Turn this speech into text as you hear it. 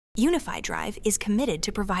UniFi Drive is committed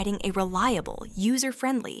to providing a reliable,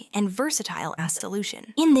 user-friendly, and versatile NAS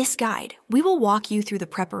solution. In this guide, we will walk you through the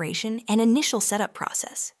preparation and initial setup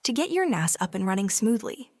process to get your NAS up and running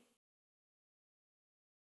smoothly.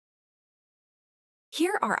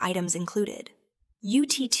 Here are items included: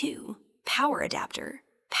 UT2, power adapter,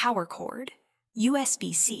 power cord,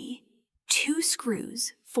 USB-C, 2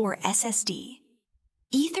 screws for SSD,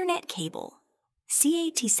 Ethernet cable,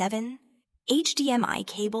 CAT7, HDMI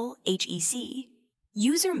cable HEC,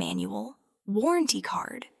 user manual, warranty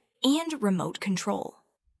card, and remote control.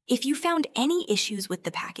 If you found any issues with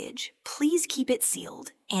the package, please keep it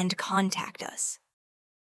sealed and contact us.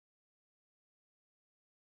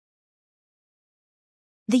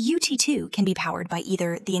 The UT2 can be powered by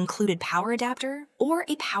either the included power adapter or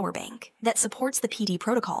a power bank that supports the PD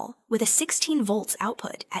protocol with a 16 volts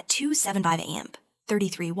output at 275 amp,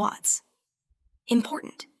 33 watts.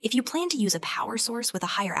 Important: if you plan to use a power source with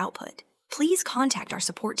a higher output, please contact our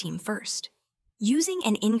support team first. Using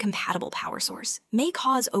an incompatible power source may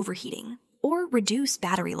cause overheating or reduce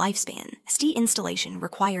battery lifespan, as de-installation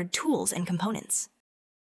required tools and components.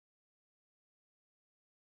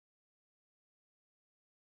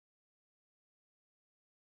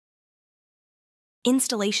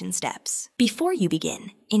 Installation steps. Before you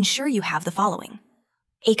begin, ensure you have the following: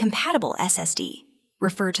 a compatible SSD.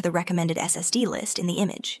 Refer to the recommended SSD list in the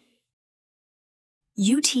image.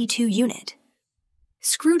 UT2 unit.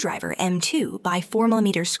 Screwdriver M2 by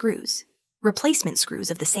 4mm screws. Replacement screws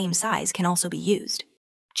of the same size can also be used.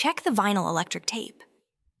 Check the vinyl electric tape.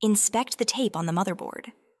 Inspect the tape on the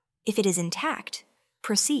motherboard. If it is intact,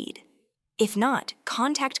 proceed. If not,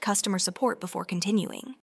 contact customer support before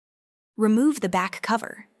continuing. Remove the back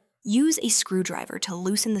cover. Use a screwdriver to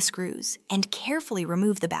loosen the screws and carefully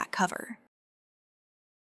remove the back cover.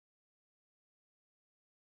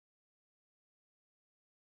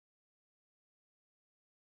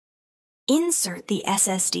 Insert the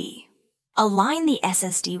SSD. Align the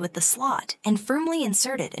SSD with the slot and firmly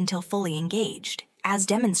insert it until fully engaged, as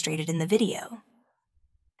demonstrated in the video.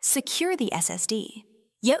 Secure the SSD.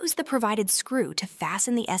 Use the provided screw to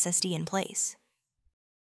fasten the SSD in place.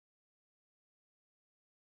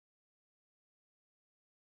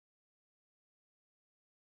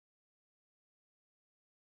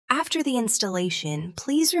 After the installation,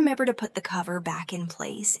 please remember to put the cover back in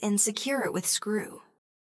place and secure it with screw.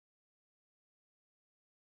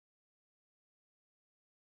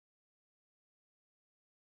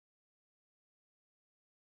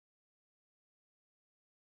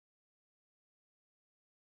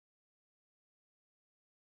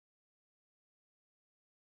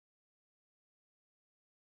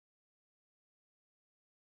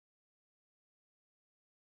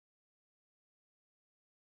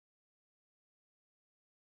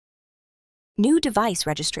 New device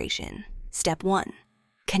registration. Step 1.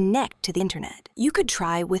 Connect to the internet. You could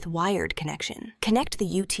try with wired connection. Connect the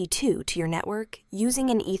UT2 to your network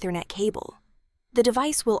using an Ethernet cable. The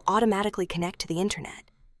device will automatically connect to the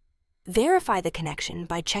internet. Verify the connection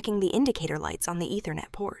by checking the indicator lights on the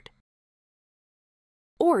Ethernet port.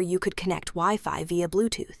 Or you could connect Wi-Fi via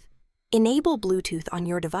Bluetooth. Enable Bluetooth on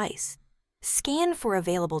your device. Scan for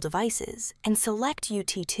available devices and select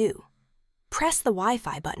UT2. Press the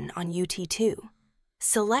Wi-Fi button on UT2.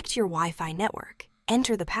 Select your Wi-Fi network,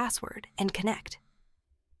 enter the password, and connect.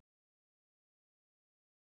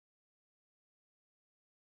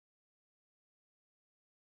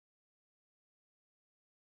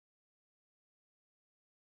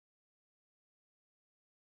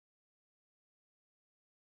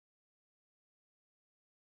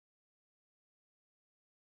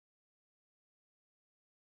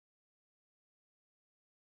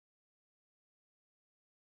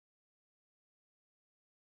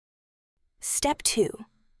 Step 2.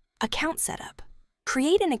 Account setup.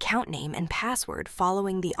 Create an account name and password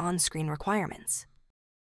following the on-screen requirements.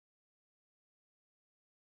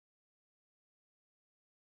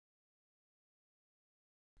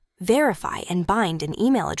 Verify and bind an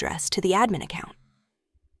email address to the admin account.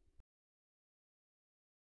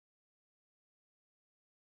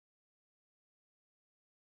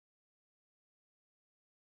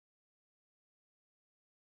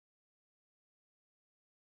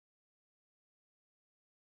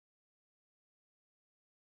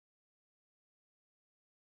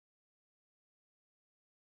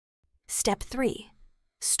 Step 3.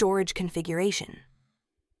 Storage configuration.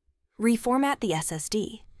 Reformat the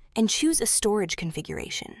SSD and choose a storage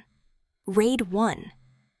configuration. RAID 1,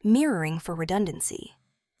 mirroring for redundancy.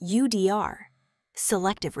 UDR,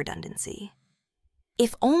 selective redundancy.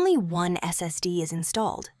 If only one SSD is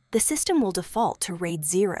installed, the system will default to RAID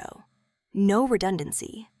 0. No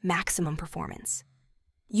redundancy, maximum performance.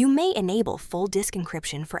 You may enable full disk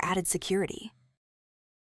encryption for added security.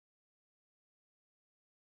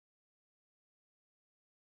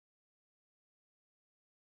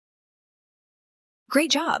 Great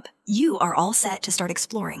job! You are all set to start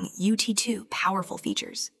exploring UT2 powerful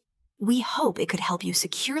features. We hope it could help you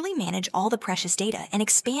securely manage all the precious data and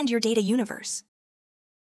expand your data universe.